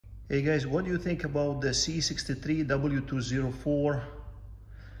Hey guys, what do you think about the C63 W204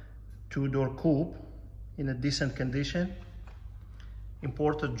 two-door coupe in a decent condition?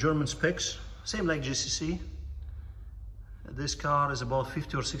 Imported German specs, same like GCC. This car is about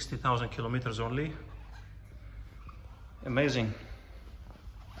 50 or 60,000 kilometers only. Amazing.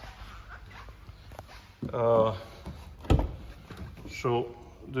 So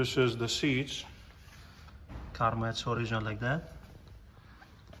this is the seats, car mats original like that.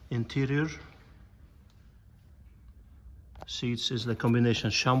 Interior seats is the combination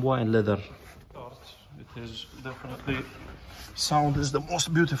chamois and leather. It is definitely, sound is the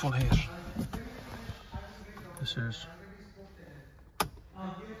most beautiful here. This is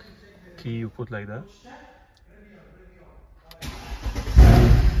key, you put like that.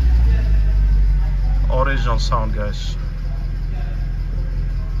 Original sound, guys.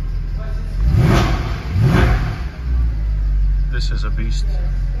 This is a beast.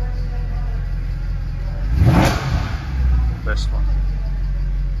 Best one.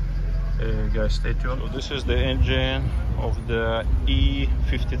 Hey guys, stay tuned. This is the engine of the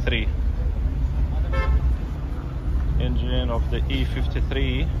E53. Engine of the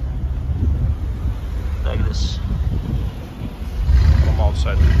E53, like this, from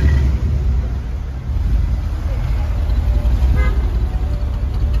outside.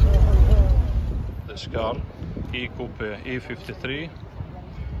 This car, E-Coupe E53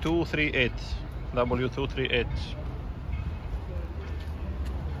 238, W238.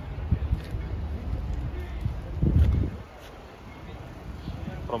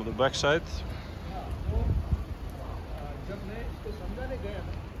 From the back side,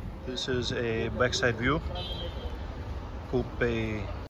 this is a backside view. Coupe